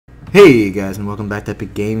Hey guys, and welcome back to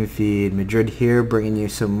EpicGameFeed. Madrid here, bringing you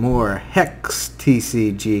some more Hex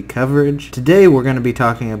TCG coverage. Today we're going to be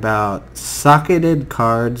talking about socketed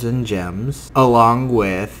cards and gems, along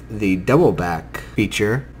with the double back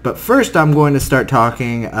feature. But first I'm going to start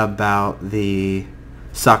talking about the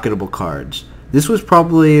socketable cards. This was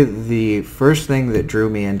probably the first thing that drew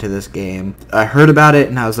me into this game. I heard about it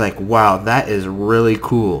and I was like, wow, that is really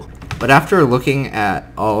cool. But after looking at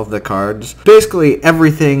all of the cards, basically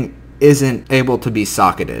everything isn't able to be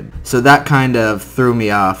socketed. So that kind of threw me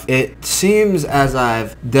off. It seems, as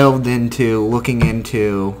I've delved into looking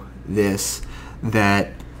into this, that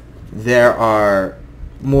there are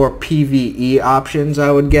more PvE options, I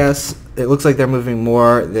would guess. It looks like they're moving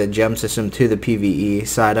more the gem system to the PvE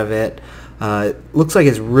side of it. It looks like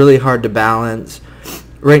it's really hard to balance.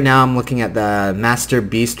 Right now I'm looking at the Master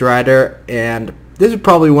Beast Rider, and this is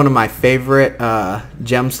probably one of my favorite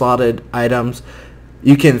gem slotted items.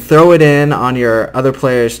 You can throw it in on your other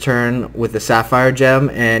player's turn with the Sapphire Gem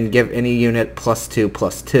and give any unit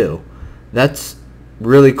 +2/+2. That's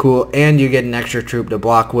really cool, and you get an extra troop to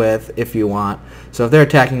block with if you want. So if they're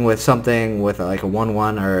attacking with something with like a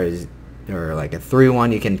 1/1 or like a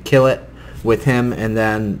 3/1, you can kill it with him and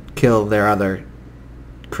then kill their other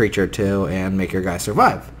creature too and make your guy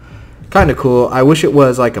survive. Kind of cool. I wish it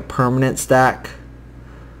was like a permanent stack.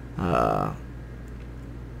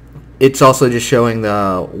 It's also just showing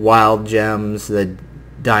the wild gems, the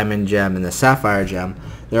diamond gem, and the sapphire gem.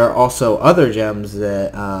 There are also other gems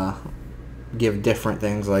that give different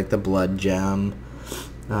things, like the blood gem.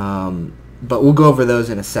 But we'll go over those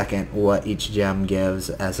in a second, what each gem gives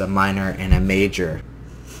as a minor and a major.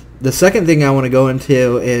 The second thing I want to go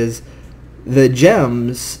into is the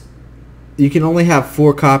gems. You can only have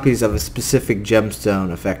 4 copies of a specific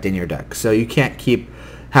gemstone effect in your deck, so you can't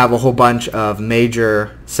have a whole bunch of major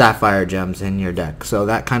sapphire gems in your deck, so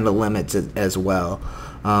that kind of limits it as well.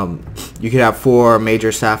 You could have 4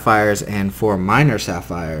 major sapphires and 4 minor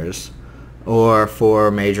sapphires, or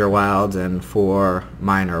 4 major wilds and 4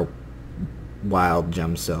 minor wild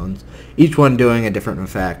gemstones, each one doing a different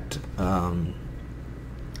effect.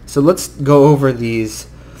 So let's go over these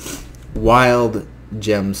wild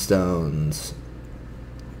gemstones.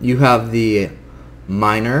 You have the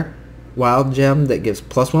minor wild gem that gives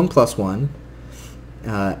 +1/+1.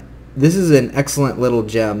 This is an excellent little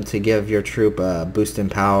gem to give your troop a boost in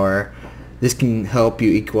power. This can help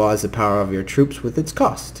you equalize the power of your troops with its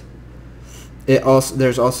cost.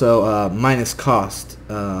 There's also a minus cost,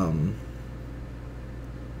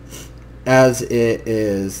 as it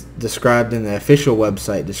is described in the official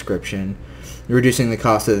website description. Reducing the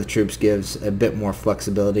cost of the troops gives a bit more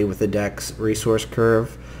flexibility with the deck's resource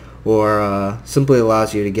curve, or simply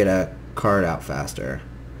allows you to get a card out faster.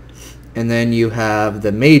 And then you have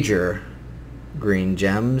the major green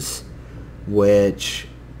gems, which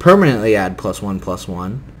permanently add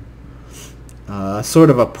 +1/+1. Sort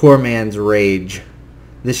of a poor man's rage.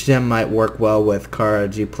 This gem might work well with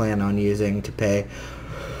cards you plan on using to pay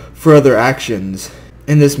for other actions.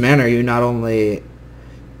 In this manner, you not only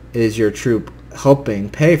is your troop helping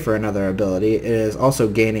pay for another ability, it is also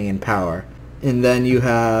gaining in power. And then you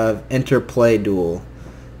have Interplay Duel.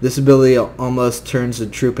 This ability almost turns the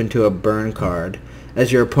troop into a burn card,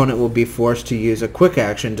 as your opponent will be forced to use a quick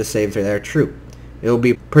action to save their troop. It will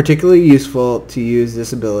be particularly useful to use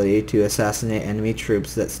this ability to assassinate enemy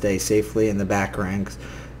troops that stay safely in the back ranks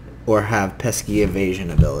or have pesky evasion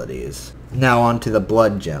abilities. Now on to the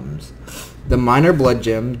blood gems. The minor blood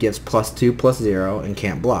gem gives +2/+0 and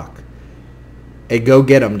can't block. A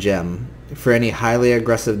go-get-em gem for any highly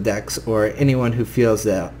aggressive decks or anyone who feels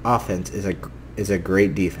that offense is a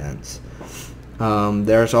great defense.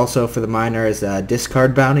 There's also, for the minor, is a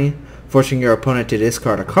discard bounty. Forcing your opponent to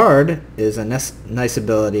discard a card is a nice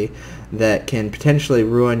ability that can potentially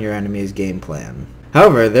ruin your enemy's game plan.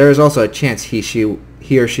 However, there is also a chance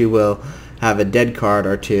he or she will have a dead card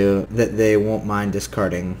or two that they won't mind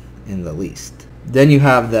discarding in the least. Then you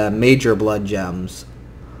have the major blood gems.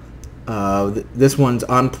 This one's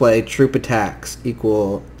on play, troop attacks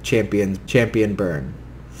equal champion burn.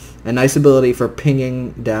 A nice ability for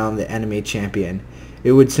pinging down the enemy champion.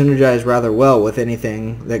 It would synergize rather well with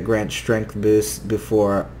anything that grants strength boosts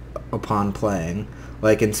upon playing,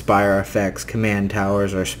 like Inspire effects, Command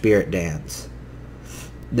Towers, or Spirit Dance.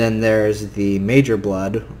 Then there's the Major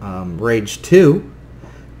Blood, Rage 2.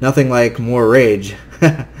 Nothing like more rage.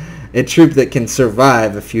 A troop that can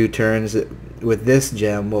survive a few turns with this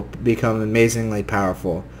gem will become amazingly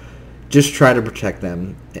powerful. Just try to protect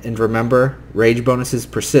them. And remember, rage bonuses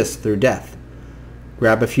persist through death.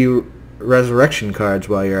 Grab a few resurrection cards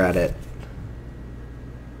while you're at it.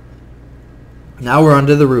 Now we're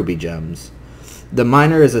onto the ruby gems. The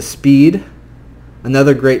miner is a speed,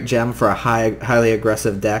 another great gem for a highly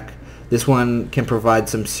aggressive deck. This one can provide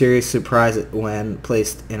some serious surprise when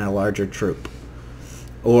placed in a larger troop.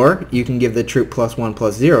 Or you can give the troop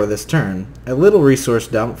 +1/+0 this turn, a little resource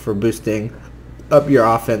dump for boosting up your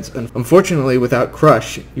offense. Unfortunately, without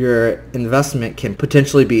Crush, your investment can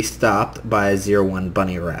potentially be stopped by a 0/1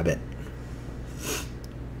 bunny rabbit.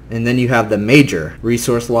 And then you have the major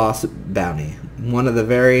resource loss bounty, one of the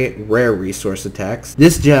very rare resource attacks.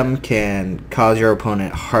 This gem can cause your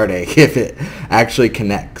opponent heartache if it actually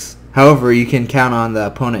connects. However, you can count on the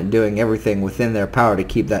opponent doing everything within their power to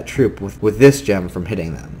keep that troop with this gem from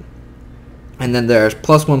hitting them. And then there's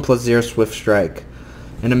 +1/+0 Swift Strike,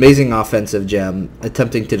 an amazing offensive gem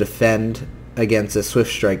attempting to defend against a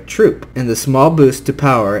Swift Strike troop. And the small boost to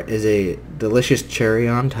power is a delicious cherry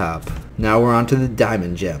on top. Now we're on to the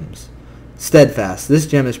diamond gems. Steadfast. This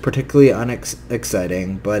gem is particularly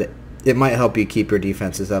unexciting, but it might help you keep your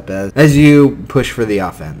defenses up as you push for the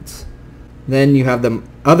offense. Then you have the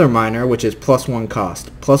other miner, which is +1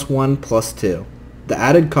 cost, +1/+2. The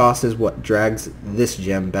added cost is what drags this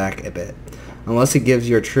gem back a bit. Unless it gives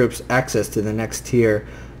your troops access to the next tier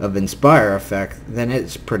of Inspire effect, then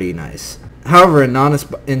it's pretty nice. However, in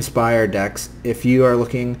non-Inspire decks, if you are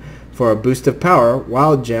looking for a boost of power,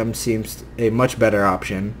 Wild Gem seems a much better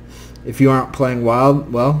option. If you aren't playing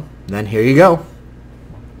Wild, well, then here you go.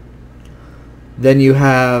 Then you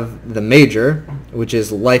have the Major, which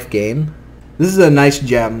is Life Gain. This is a nice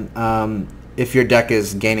gem if your deck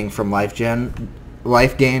is gaining from life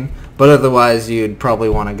gain, but otherwise you'd probably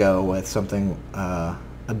want to go with something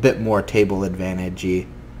a bit more table advantage-y.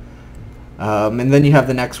 And then you have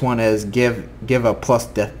the next one is give a plus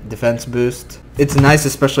defense boost. It's nice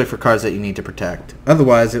especially for cards that you need to protect.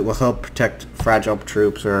 Otherwise it will help protect fragile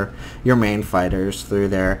troops or your main fighters through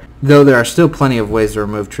there. Though there are still plenty of ways to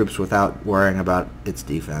remove troops without worrying about its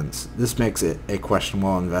defense. This makes it a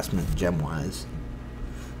questionable investment gem-wise.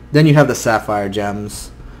 Then you have the Sapphire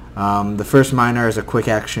gems. The first miner is a quick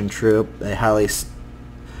action troop. This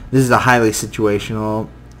is a highly situational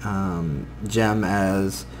gem,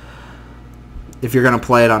 as if you're going to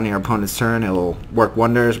play it on your opponent's turn, it will work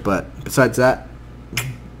wonders, but besides that,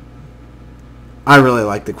 I really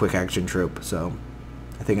like the quick action troop, so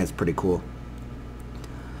I think it's pretty cool.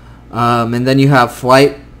 And then you have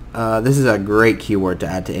Flight. This is a great keyword to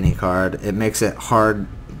add to any card. It makes it hard.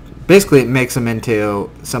 Basically, it makes them into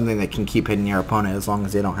something that can keep hitting your opponent as long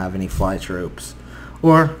as they don't have any fly troops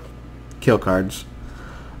or kill cards.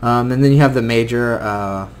 And then you have the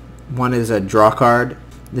Major. One is a draw card.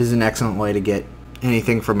 This is an excellent way to get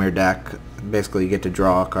anything from your deck. Basically, you get to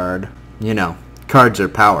draw a card. You know, cards are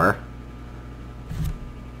power.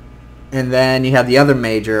 And then you have the other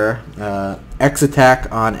Major, X attack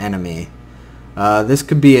on enemy. This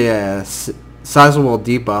could be a sizable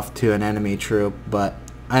debuff to an enemy troop, but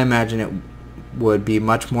I imagine it would be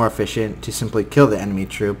much more efficient to simply kill the enemy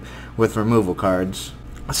troop with removal cards.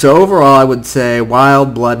 So overall, I would say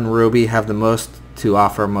Wild, Blood, and Ruby have the most to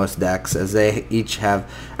offer most decks, as they each have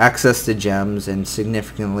access to gems and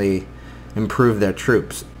significantly improve their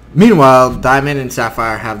troops. Meanwhile, Diamond and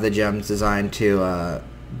Sapphire have the gems designed to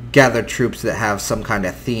gather troops that have some kind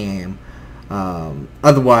of theme.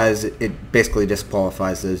 Otherwise, it basically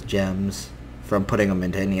disqualifies those gems from putting them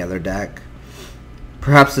into any other deck.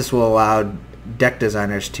 Perhaps this will allow deck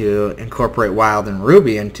designers to incorporate Wild and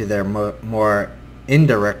Ruby into their more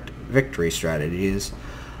indirect victory strategies.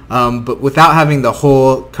 But without having the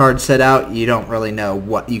whole card set out, you don't really know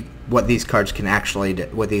what these cards can actually do,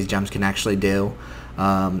 what these gems can actually do.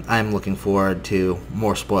 I'm looking forward to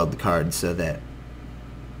more spoiled cards so that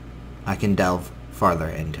I can delve farther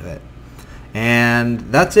into it. And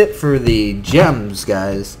that's it for the gems,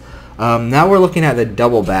 guys. Now we're looking at the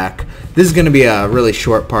double back. This is going to be a really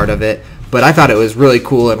short part of it, but I thought it was really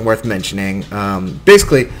cool and worth mentioning.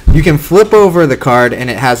 Basically, you can flip over the card and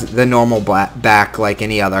it has the normal back like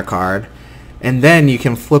any other card. And then you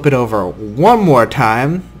can flip it over one more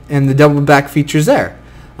time and the double back feature's there.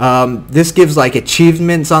 This gives like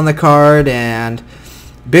achievements on the card, and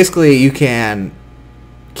basically you can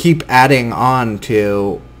keep adding on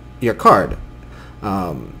to your card.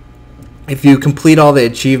 If you complete all the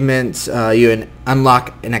achievements, you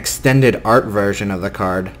unlock an extended art version of the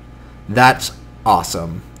card. That's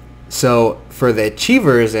awesome. So for the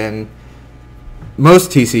achievers and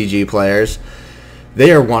most TCG players,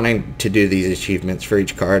 they are wanting to do these achievements for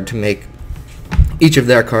each card to make each of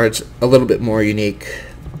their cards a little bit more unique.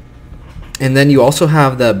 And then you also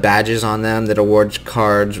have the badges on them that awards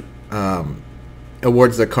cards,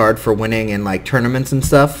 awards the card for winning in like tournaments and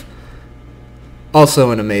stuff.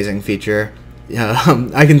 Also an amazing feature.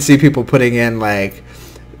 I can see people putting in like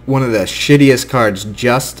one of the shittiest cards,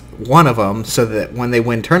 just one of them, so that when they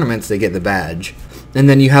win tournaments, they get the badge. And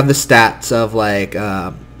then you have the stats of like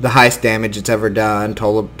the highest damage it's ever done,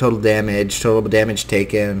 total damage, total damage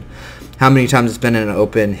taken, how many times it's been an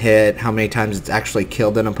open hit, how many times it's actually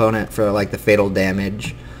killed an opponent for like the fatal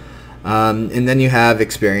damage. And then you have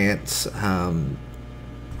experience.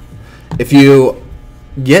 If you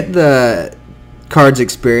get the card's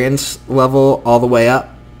experience level all the way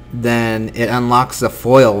up, then it unlocks the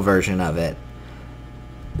foil version of it.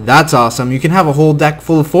 That's awesome. You can have a whole deck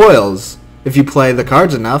full of foils if you play the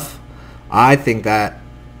cards enough. I think that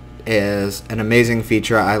is an amazing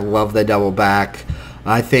feature. I love the double back.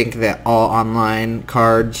 I think that all online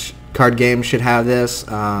card games should have this.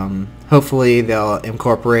 Hopefully they'll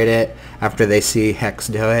incorporate it after they see Hex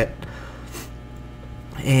do it.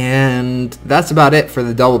 And that's about it for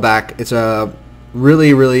the double back. It's a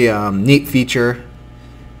really neat feature,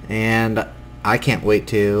 and I can't wait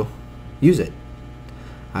to use it.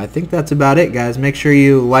 I think that's about it, guys. Make sure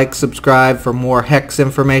you like, subscribe for more Hex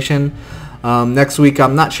information. Next week,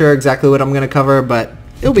 I'm not sure exactly what I'm going to cover, but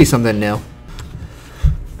it'll be something new.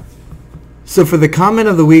 So for the comment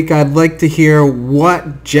of the week, I'd like to hear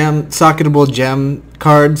what socketable gem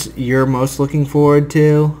cards you're most looking forward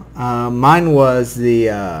to. Mine was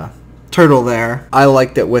the turtle there. I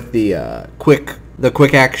liked it with the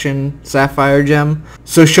quick action sapphire gem.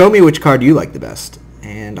 So show me which card you like the best,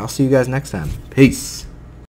 and I'll see you guys next time. Peace.